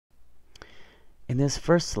In this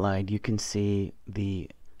first slide, you can see the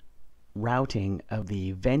routing of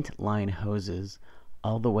the vent line hoses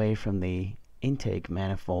all the way from the intake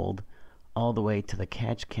manifold all the way to the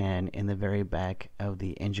catch can in the very back of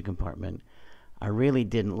the engine compartment. I really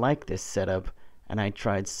didn't like this setup, and I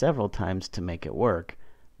tried several times to make it work,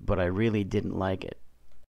 but I really didn't like it.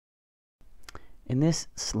 In this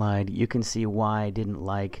slide, you can see why I didn't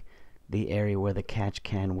like the area where the catch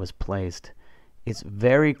can was placed. It's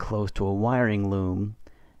very close to a wiring loom,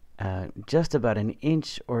 just about an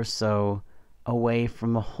inch or so away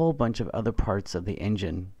from a whole bunch of other parts of the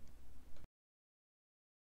engine.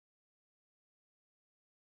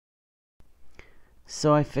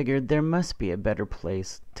 So I figured there must be a better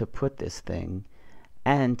place to put this thing,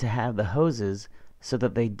 and to have the hoses so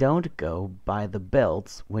that they don't go by the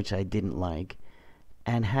belts, which I didn't like,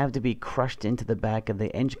 and have to be crushed into the back of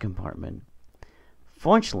the engine compartment.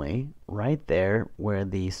 Fortunately, right there where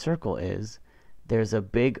the circle is, there's a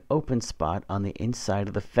big open spot on the inside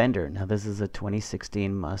of the fender. Now this is a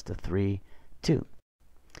 2016 Mazda 3.2.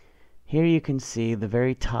 Here you can see the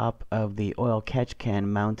very top of the oil catch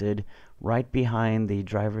can mounted right behind the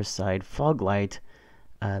driver's side fog light.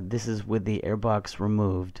 This is with the airbox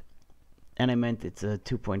removed. And I meant it's a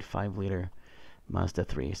 2.5 liter Mazda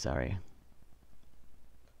 3, sorry.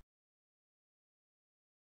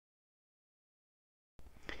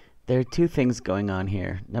 There are two things going on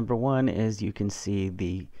here. Number one is you can see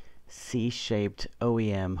the C-shaped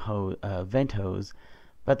OEM vent hose,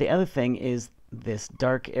 but the other thing is this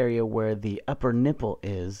dark area where the upper nipple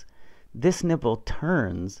is. This nipple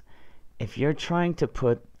turns. If you're trying to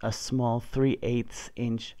put a small 3/8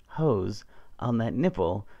 inch hose on that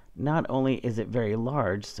nipple, not only is it very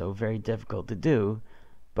large, so very difficult to do,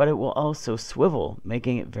 but it will also swivel,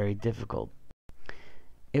 making it very difficult.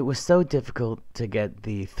 It was so difficult to get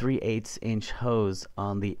the 3/8 inch hose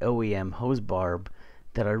on the OEM hose barb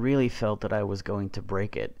that I really felt that I was going to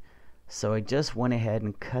break it. So I just went ahead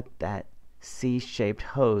and cut that C-shaped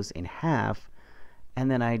hose in half, and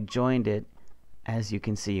then I joined it. As you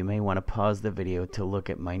can see, you may want to pause the video to look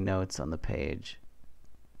at my notes on the page.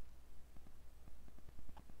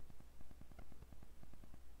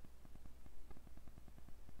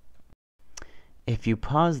 If you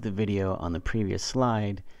pause the video on the previous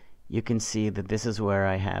slide, you can see that this is where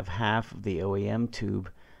I have half of the OEM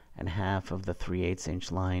tube and half of the 3/8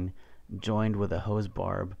 inch line joined with a hose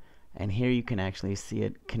barb, and here you can actually see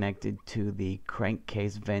it connected to the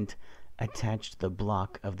crankcase vent attached to the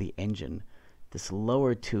block of the engine. This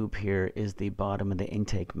lower tube here is the bottom of the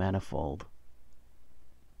intake manifold.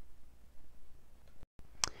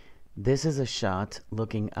 This is a shot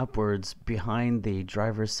looking upwards behind the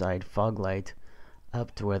driver's side fog light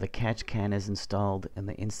up to where the catch can is installed in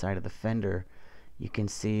the inside of the fender. You can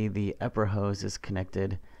see the upper hose is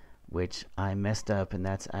connected, which I messed up, and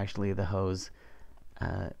that's actually the hose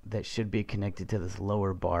that should be connected to this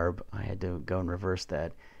lower barb. I had to go and reverse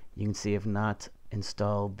that. You can see I've not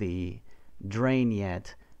installed the drain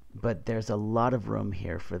yet, but there's a lot of room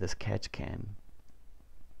here for this catch can.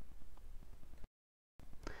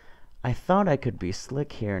 I thought I could be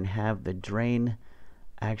slick here and have the drain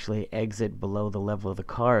actually exit below the level of the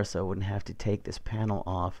car so I wouldn't have to take this panel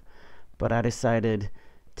off, but I decided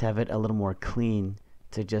to have it a little more clean,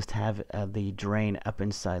 to just have the drain up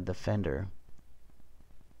inside the fender.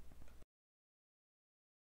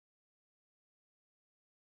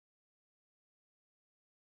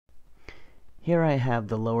 Here I have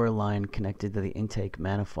the lower line connected to the intake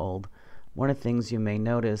manifold. One of the things you may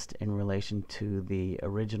notice in relation to the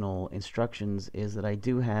original instructions is that I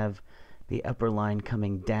do have the upper line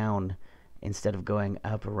coming down instead of going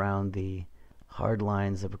up around the hard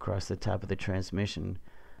lines up across the top of the transmission.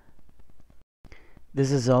 This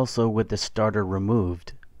is also with the starter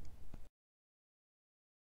removed.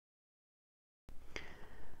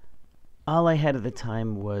 All I had at the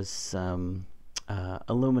time was some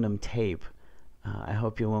aluminum tape. I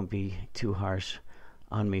hope you won't be too harsh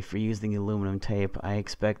on me for using aluminum tape. I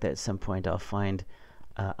expect that at some point I'll find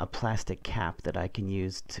a plastic cap that I can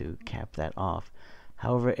use to cap that off.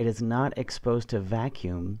 However, it is not exposed to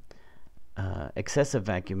vacuum, excessive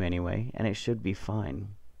vacuum anyway, and it should be fine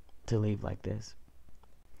to leave like this.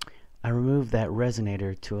 I removed that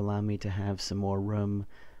resonator to allow me to have some more room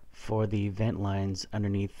for the vent lines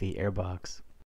underneath the airbox.